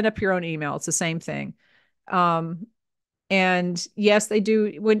have to set up your own email. It's the same thing. Um, and yes, they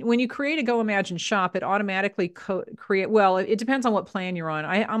do. When you create a Goimagine shop, it automatically create. Well, it depends on what plan you're on.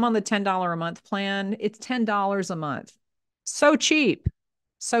 I'm on the $10 a month plan. It's $10 a month. So cheap,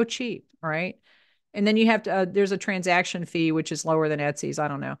 so cheap, right? And then you have to. There's a transaction fee which is lower than Etsy's. I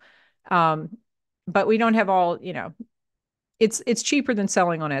don't know, um, but we don't have all. You know, it's cheaper than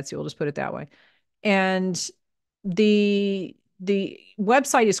selling on Etsy. We'll just put it that way. And the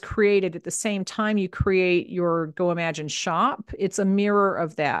website is created at the same time you create your Goimagine shop. It's a mirror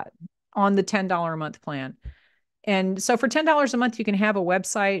of that on the $10 a month plan. And so for $10 a month, you can have a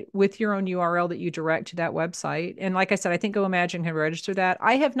website with your own URL that you direct to that website. And like I said, I think Goimagine can register that.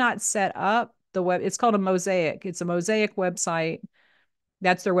 I have not set up the web. It's called a Mosaic. It's a Mosaic website.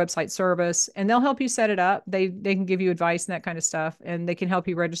 That's their website service, and they'll help you set it up. They can give you advice and that kind of stuff, and they can help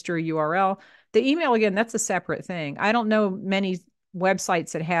you register a URL. The email, again, that's a separate thing. I don't know many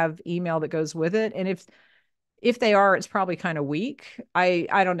websites that have email that goes with it, and if they are, it's probably kind of weak. I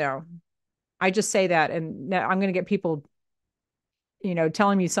don't know. I just say that, and now I'm going to get people,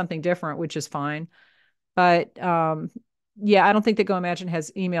 telling me something different, which is fine. But yeah, I don't think that Goimagine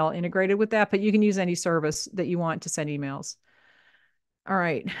has email integrated with that, but you can use any service that you want to send emails. All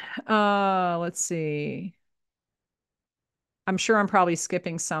right. Let's see. I'm sure I'm probably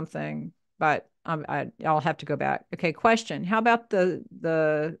skipping something, but I'll have to go back. Okay, question. How about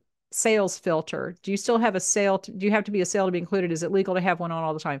the sales filter? Do you still have a sale? Do you have to be a sale to be included? Is it legal to have one on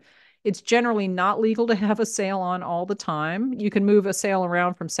all the time? It's generally not legal to have a sale on all the time. You can move a sale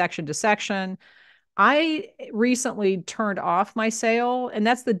around from section to section. I recently turned off my sale, and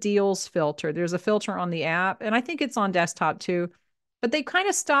that's the deals filter. There's a filter on the app, and I think it's on desktop too. But they kind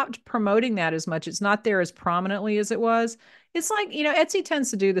of stopped promoting that as much. It's not there as prominently as it was. It's like, Etsy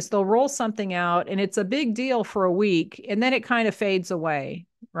tends to do this. They'll roll something out and it's a big deal for a week and then it kind of fades away,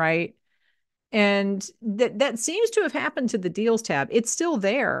 right? And that seems to have happened to the deals tab. It's still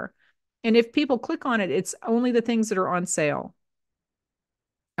there. And if people click on it, it's only the things that are on sale.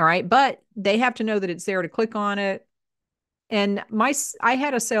 All right. But they have to know that it's there to click on it. And I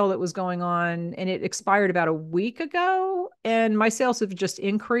had a sale that was going on and it expired about a week ago and my sales have just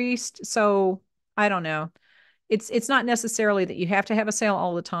increased. So I don't know. It's not necessarily that you have to have a sale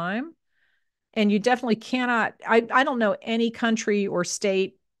all the time. And you definitely cannot, I don't know any country or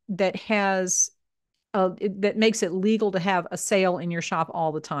state that has that makes it legal to have a sale in your shop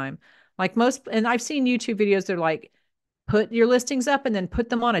all the time. Like most, and I've seen YouTube videos, they're like, put your listings up and then put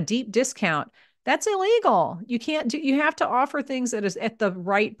them on a deep discount. That's illegal. You can't do, you have to offer things that is at the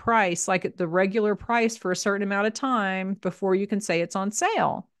right price, like at the regular price for a certain amount of time before you can say it's on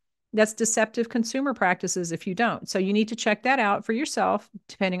sale. That's deceptive consumer practices if you don't. So you need to check that out for yourself,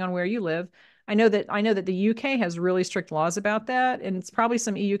 depending on where you live. I know that the UK has really strict laws about that, and it's probably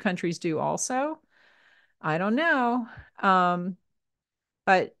some EU countries do also. I don't know.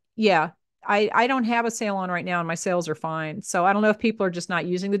 But yeah, I don't have a sale on right now and my sales are fine. So I don't know if people are just not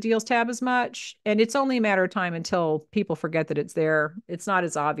using the deals tab as much. And it's only a matter of time until people forget that it's there. It's not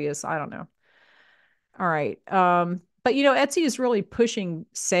as obvious. I don't know. All right. But Etsy is really pushing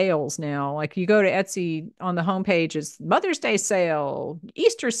sales now. Like you go to Etsy on the homepage, it's Mother's Day sale,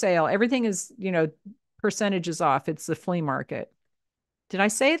 Easter sale. Everything is, percentages off. It's the flea market. Did I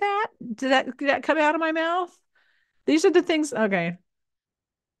say that? Did that come out of my mouth? These are the things. Okay.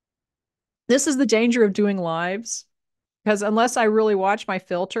 This is the danger of doing lives. Because unless I really watch my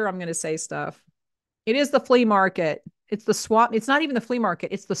filter, I'm going to say stuff. It is the flea market. It's the swap. It's not even the flea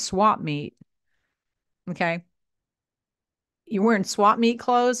market. It's the swap meet. Okay. You're wearing swap meet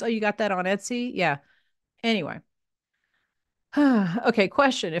clothes. Oh, you got that on Etsy? Yeah. Anyway. Okay,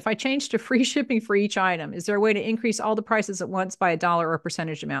 question. If I change to free shipping for each item, is there a way to increase all the prices at once by a dollar or a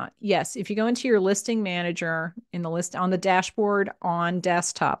percentage amount? Yes. If you go into your listing manager in the list on the dashboard on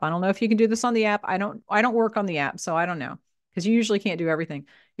desktop, I don't know if you can do this on the app. I don't work on the app, so I don't know because you usually can't do everything.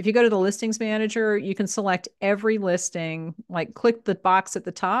 If you go to the listings manager, you can select every listing, like click the box at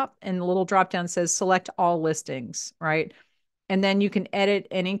the top and the little drop down says select all listings, right? And then you can edit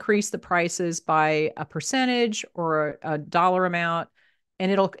and increase the prices by a percentage or a dollar amount,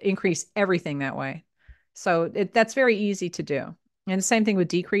 and it'll increase everything that way. So that's very easy to do. And the same thing with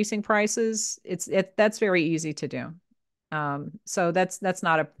decreasing prices. That's very easy to do. So that's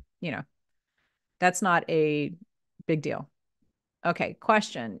not a you know that's not a big deal. Okay,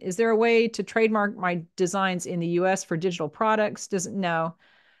 question. Is there a way to trademark my designs in the US for digital products? Does it no?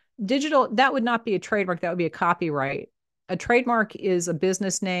 Digital, that would not be a trademark, that would be a copyright. A trademark is a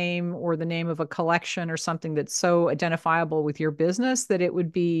business name or the name of a collection or something that's so identifiable with your business that it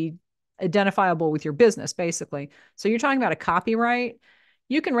would be identifiable with your business, basically. So you're talking about a copyright.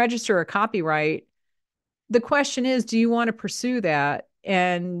 You can register a copyright. The question is, do you want to pursue that?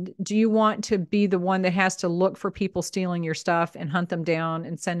 And do you want to be the one that has to look for people stealing your stuff and hunt them down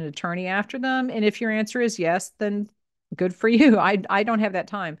and send an attorney after them? And if your answer is yes, then good for you. I don't have that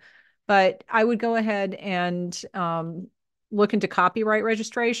time, but I would go ahead and look into copyright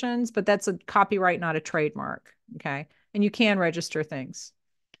registrations, but that's a copyright, not a trademark. Okay. And you can register things.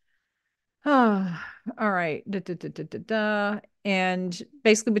 Oh, all right. Da, da, da, da, da, da. And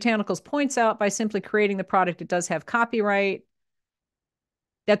basically, Botanicals points out by simply creating the product, it does have copyright.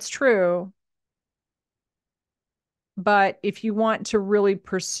 That's true. But if you want to really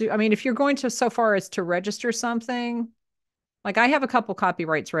pursue, I mean, if you're going to so far as to register something, like I have a couple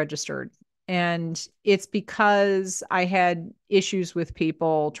copyrights registered, and it's because I had issues with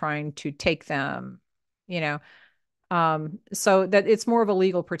people trying to take them, you know. So that it's more of a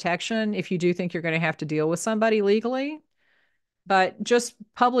legal protection if you do think you're going to have to deal with somebody legally. But just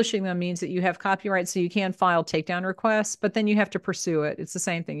publishing them means that you have copyright, so you can file takedown requests, but then you have to pursue it. It's the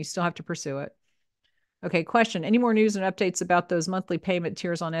same thing. You still have to pursue it. Okay, question. Any more news and updates about those monthly payment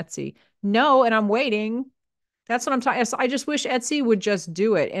tiers on Etsy? No, and I'm waiting. That's what I'm talking. I just wish Etsy would just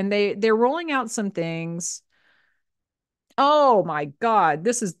do it. And they're rolling out some things. Oh my God.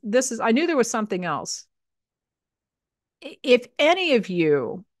 This is I knew there was something else. If any of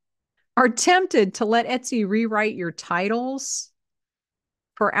you are tempted to let Etsy rewrite your titles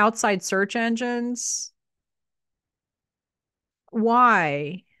for outside search engines,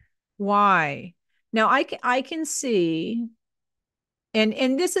 why? Why? Now I can see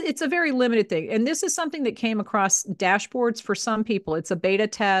and this it's a very limited thing. And this is something that came across dashboards for some people. It's a beta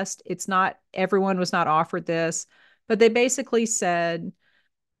test. It's not everyone was not offered this, but they basically said,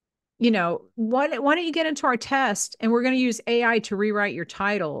 why don't you get into our test and we're going to use AI to rewrite your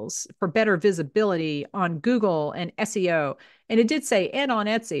titles for better visibility on Google and SEO. And it did say, and on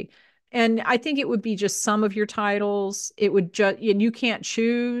Etsy. And I think it would be just some of your titles. It would just, and you can't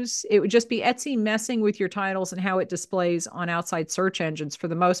choose. It would just be Etsy messing with your titles and how it displays on outside search engines for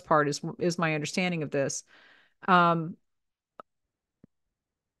the most part is my understanding of this. Um,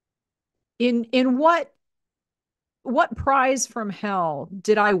 in what prize from hell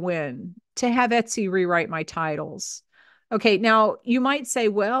did I win to have Etsy rewrite my titles? Okay, now you might say,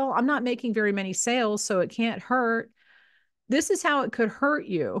 well, I'm not making very many sales, so it can't hurt. This is how it could hurt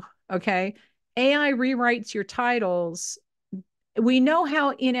you. Okay. AI rewrites your titles. We know how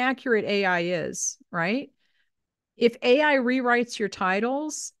inaccurate AI is, right? If AI rewrites your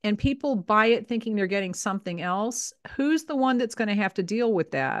titles and people buy it thinking they're getting something else, who's the one that's going to have to deal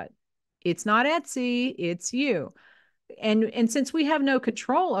with that? It's not Etsy, it's you. And since we have no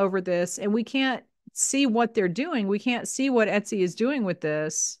control over this and we can't see what they're doing, we can't see what Etsy is doing with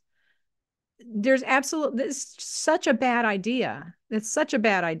this. There's absolutely this such a bad idea. It's such a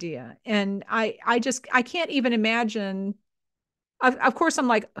bad idea. And I can't even imagine. Of course, I'm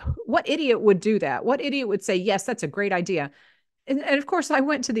like, what idiot would do that? What idiot would say, yes, that's a great idea? And of course, I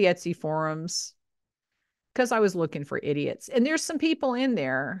went to the Etsy forums because I was looking for idiots. And there's some people in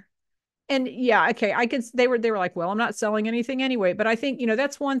there and yeah, okay, I could. They were like, well, I'm not selling anything anyway. But I think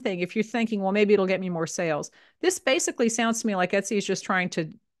that's one thing. If you're thinking, well, maybe it'll get me more sales. This basically sounds to me like Etsy is just trying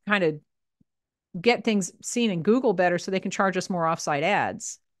to kind of get things seen in Google better, so they can charge us more offsite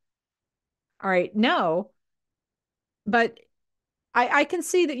ads. All right, no, but I can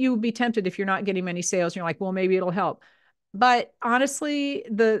see that you would be tempted if you're not getting many sales. And you're like, well, maybe it'll help. But honestly,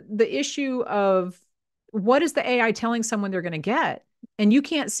 the issue of what is the AI telling someone they're going to get? And you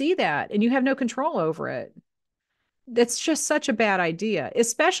can't see that and you have no control over it. That's just such a bad idea,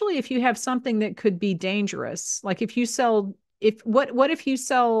 especially if you have something that could be dangerous. Like if you sell if what if you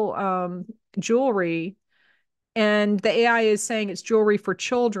sell jewelry and the AI is saying it's jewelry for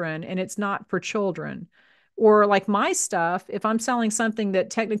children and it's not for children. Or like my stuff, if I'm selling something that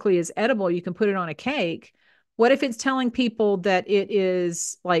technically is edible, you can put it on a cake. What if it's telling people that it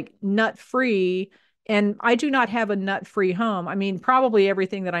is like nut free? And I do not have a nut free home. I mean, probably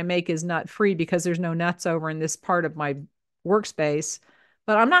everything that I make is nut free because there's no nuts over in this part of my workspace.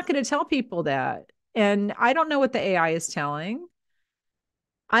 But I'm not going to tell people that. And I don't know what the AI is telling.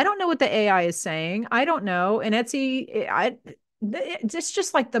 I don't know what the AI is saying. I don't know. And it's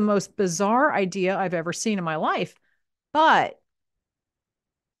just like the most bizarre idea I've ever seen in my life. But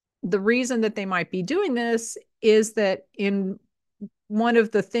the reason that they might be doing this is that in one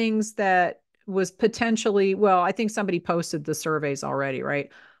of the things that was potentially, well, I think somebody posted the surveys already,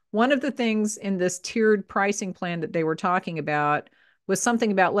 right? One of the things in this tiered pricing plan that they were talking about was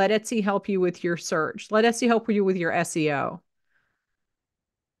something about let Etsy help you with your search, let Etsy help you with your SEO.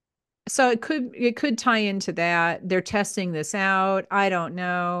 So it could tie into that. They're testing this out. I don't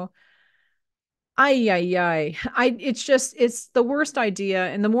know. Ay, ay, ay. It's the worst idea.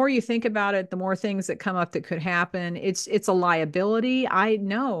 And the more you think about it, the more things that come up that could happen. It's a liability. I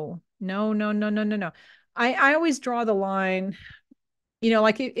know. No, no, no, no, no, no. I always draw the line,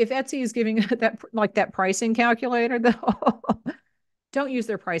 like if Etsy is giving that like that pricing calculator, don't use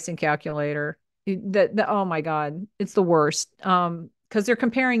their pricing calculator. Oh my God, it's the worst. Because they're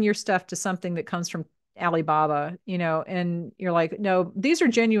comparing your stuff to something that comes from Alibaba, and you're like, no, these are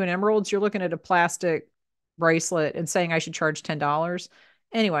genuine emeralds. You're looking at a plastic bracelet and saying I should charge $10.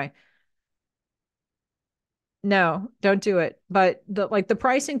 Anyway, no, don't do it. But the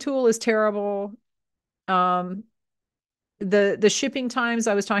pricing tool is terrible. Um, the shipping times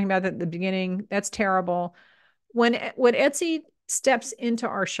I was talking about at the beginning, that's terrible. When Etsy steps into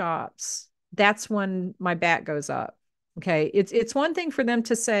our shops, that's when my back goes up. Okay. It's one thing for them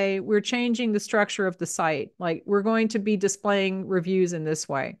to say we're changing the structure of the site. Like we're going to be displaying reviews in this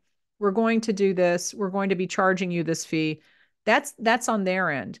way. We're going to do this. We're going to be charging you this fee. That's on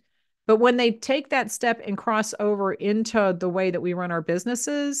their end. But when they take that step and cross over into the way that we run our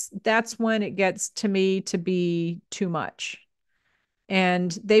businesses, that's when it gets to me to be too much.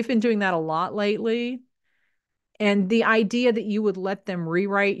 And they've been doing that a lot lately. And the idea that you would let them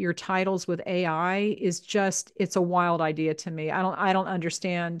rewrite your titles with AI is just, it's a wild idea to me. I don't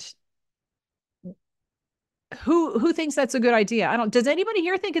understand who thinks that's a good idea. Does anybody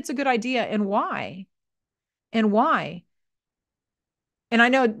here think it's a good idea and why? And why? And I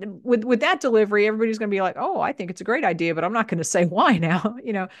know with that delivery, everybody's going to be like, "Oh, I think it's a great idea," but I'm not going to say why now,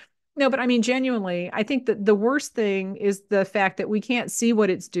 No, but I mean, genuinely, I think that the worst thing is the fact that we can't see what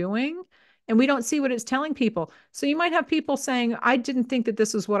it's doing and we don't see what it's telling people. So you might have people saying, "I didn't think that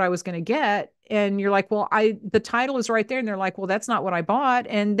this was what I was going to get," and you're like, "Well, the title is right there," and they're like, "Well, that's not what I bought,"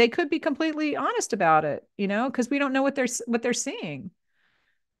 and they could be completely honest about it, because we don't know what they're seeing.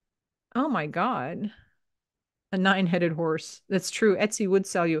 Oh my God. A nine-headed horse. That's true. Etsy would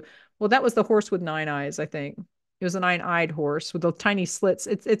sell you. Well, that was the horse with nine eyes, I think. It was a nine-eyed horse with the tiny slits.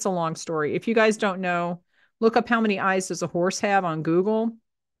 It's a long story. If you guys don't know, look up how many eyes does a horse have on Google.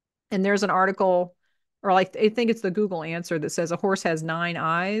 And there's an article, or like I think it's the Google answer that says a horse has nine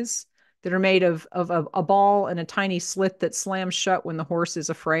eyes that are made of a ball and a tiny slit that slams shut when the horse is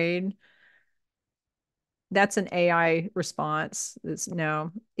afraid. That's an AI response. It's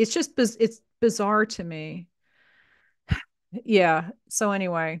no. It's bizarre to me. Yeah. So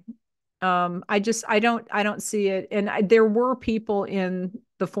anyway, I don't see it. And there were people in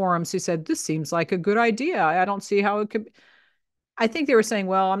the forums who said this seems like a good idea. I don't see how it could. I think they were saying,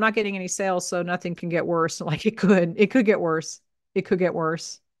 well, I'm not getting any sales, so nothing can get worse. Like it could get worse. It could get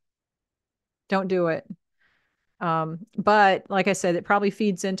worse. Don't do it. But like I said, it probably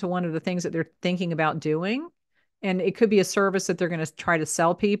feeds into one of the things that they're thinking about doing. And it could be a service that they're going to try to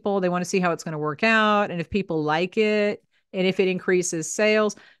sell people. They want to see how it's going to work out and if people like it and if it increases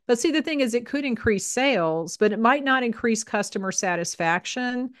sales. But see, the thing is, it could increase sales, but it might not increase customer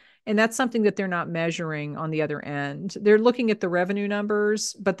satisfaction. And that's something that they're not measuring on the other end. They're looking at the revenue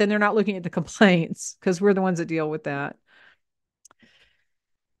numbers, but then they're not looking at the complaints because we're the ones that deal with that.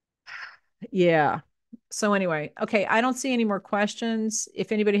 Yeah. So anyway, okay, I don't see any more questions.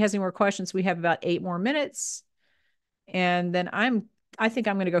 If anybody has any more questions, we have about 8 more minutes. And then I think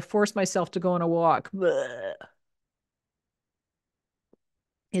I'm going to go force myself to go on a walk. Blech.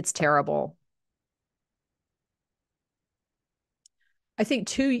 It's terrible. I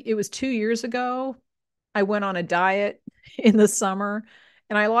think it was 2 years ago. I went on a diet in the summer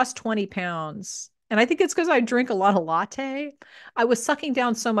and I lost 20 pounds. And I think it's because I drink a lot of latte. I was sucking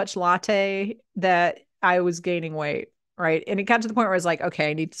down so much latte that I was gaining weight, right? And it got to the point where I was like, okay,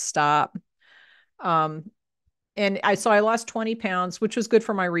 I need to stop. Um, so I lost 20 pounds, which was good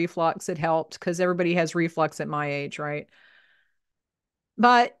for my reflux. It helped because everybody has reflux at my age, right?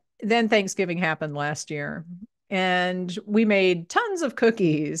 But then Thanksgiving happened last year and we made tons of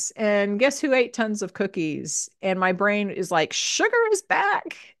cookies. And guess who ate tons of cookies? And my brain is like, sugar is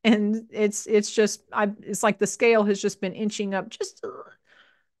back. And it's just it's like the scale has just been inching up just a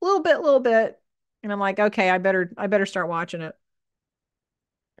little bit. And I'm like, okay, I better start watching it.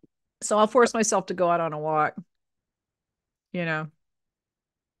 So I'll force myself to go out on a walk, you know.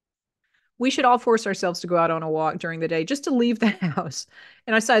 We should all force ourselves to go out on a walk during the day just to leave the house.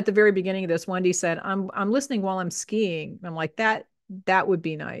 And I said at the very beginning of this, Wendy said, I'm listening while I'm skiing. I'm like, that would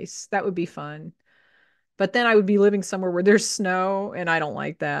be nice. That would be fun. But then I would be living somewhere where there's snow and I don't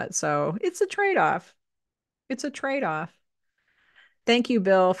like that. So it's a trade-off. It's a trade-off. Thank you,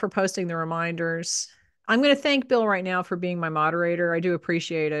 Bill, for posting the reminders. I'm going to thank Bill right now for being my moderator. I do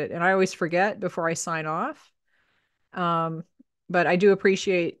appreciate it. And I always forget before I sign off. Um, but I do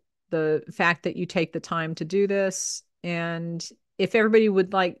appreciate the fact that you take the time to do this. And if everybody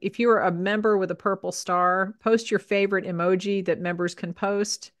would like, if you're a member with a purple star, post your favorite emoji that members can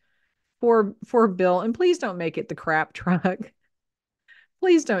post for Bill. And please don't make it the crap truck.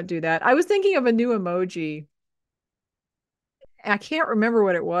 Please don't do that. I was thinking of a new emoji. I can't remember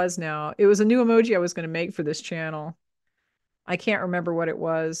what it was now. It was a new emoji I was going to make for this channel. I can't remember what it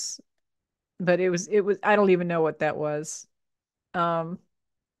was, but it was I don't even know what that was. Um,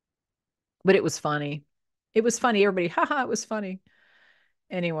 but it was funny. It was funny. Everybody, haha, it was funny.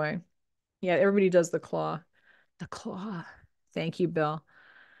 Anyway, yeah, everybody does the claw. The claw. Thank you, Bill.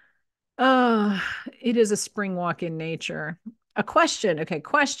 Uh, it is a spring walk in nature. A question. Okay,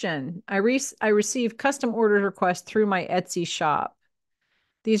 question. I receive custom order requests through my Etsy shop.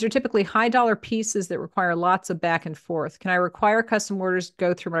 These are typically high dollar pieces that require lots of back and forth. Can I require custom orders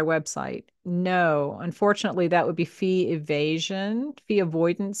go through my website? No. Unfortunately, that would be fee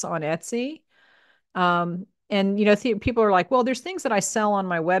avoidance on Etsy. And people are like, well, there's things that I sell on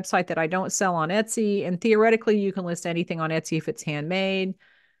my website that I don't sell on Etsy, and theoretically, you can list anything on Etsy if it's handmade.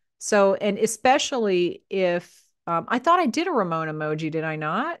 So, and especially if I thought I did a Ramon emoji, did I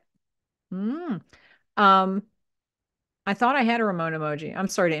not? Mm. Um, I thought I had a Ramon emoji. I'm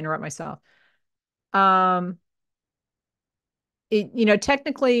sorry to interrupt myself. Um,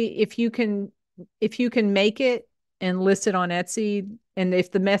 technically, if you can make it and list it on Etsy, and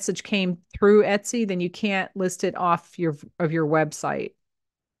if the message came through Etsy, then you can't list it off your website.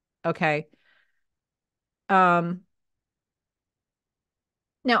 Okay. Um,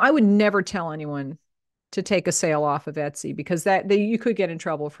 Now I would never tell anyone to take a sale off of Etsy because you could get in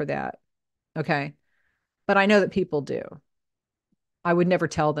trouble for that. Okay. But I know that people do. I would never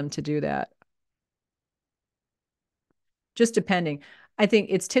tell them to do that. Just depending. I think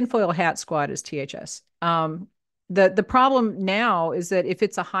it's Tinfoil Hat Squad is THS. The problem now is that if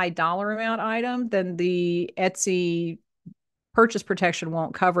it's a high dollar amount item, then the Etsy purchase protection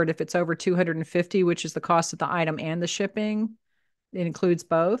won't cover it if it's over 250, which is the cost of the item and the shipping. It includes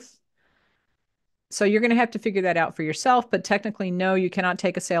both. So you're going to have to figure that out for yourself. But technically, no, you cannot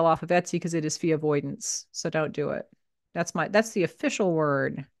take a sale off of Etsy because it is fee avoidance. So don't do it. That's the official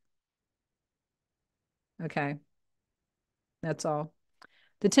word. Okay, that's all.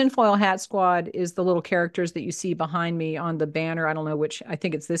 The tinfoil hat squad is the little characters that you see behind me on the banner. I don't know which. I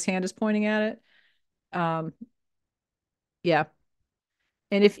think it's this hand is pointing at it. Um, yeah.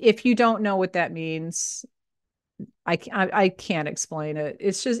 And if you don't know what that means, I can't explain it.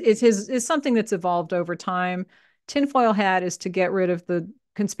 It's just it's something that's evolved over time. Tinfoil hat is to get rid of the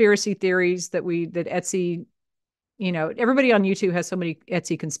conspiracy theories that Etsy, everybody on YouTube has so many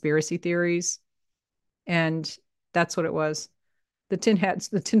Etsy conspiracy theories, and that's what it was. The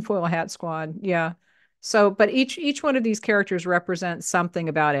tinfoil hat squad. Yeah. So, but each one of these characters represents something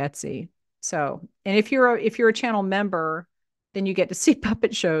about Etsy. So, and if you're a channel member, then you get to see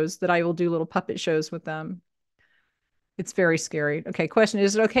puppet shows that I will do little puppet shows with them. It's very scary. Okay, question.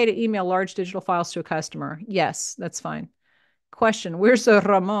 Is it okay to email large digital files to a customer? Yes, that's fine. Question. Where's the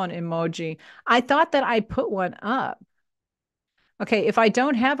Ramon emoji? I thought that I put one up. Okay, if I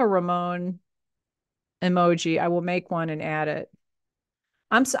don't have a Ramon emoji, I will make one and add it.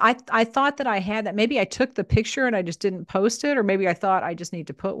 I thought that I had that. Maybe I took the picture and I just didn't post it, or maybe I thought I just need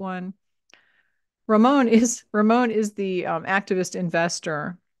to put one. Ramon is the activist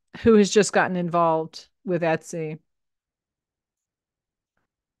investor who has just gotten involved with Etsy.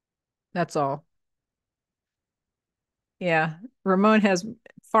 That's all. Yeah. Ramon has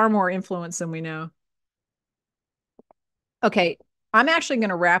far more influence than we know. Okay. I'm actually going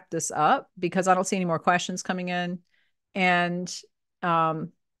to wrap this up because I don't see any more questions coming in. And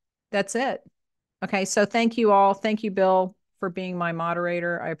um, that's it. Okay. So thank you all. Thank you, Bill, for being my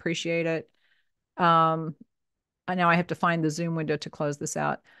moderator. I appreciate it. Um, I now I have to find the Zoom window to close this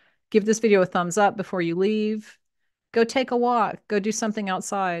out. Give this video a thumbs up before you leave. Go take a walk. Go do something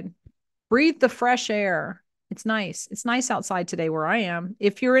outside. Breathe the fresh air. It's nice. It's nice outside today where I am.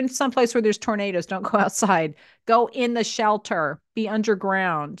 If you're in some place where there's tornadoes, don't go outside. Go in the shelter. Be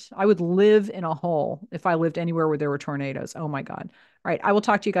underground. I would live in a hole if I lived anywhere where there were tornadoes. Oh my God. All right. I will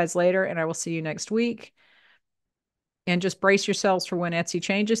talk to you guys later and I will see you next week. And just brace yourselves for when Etsy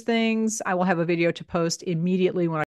changes things. I will have a video to post immediately when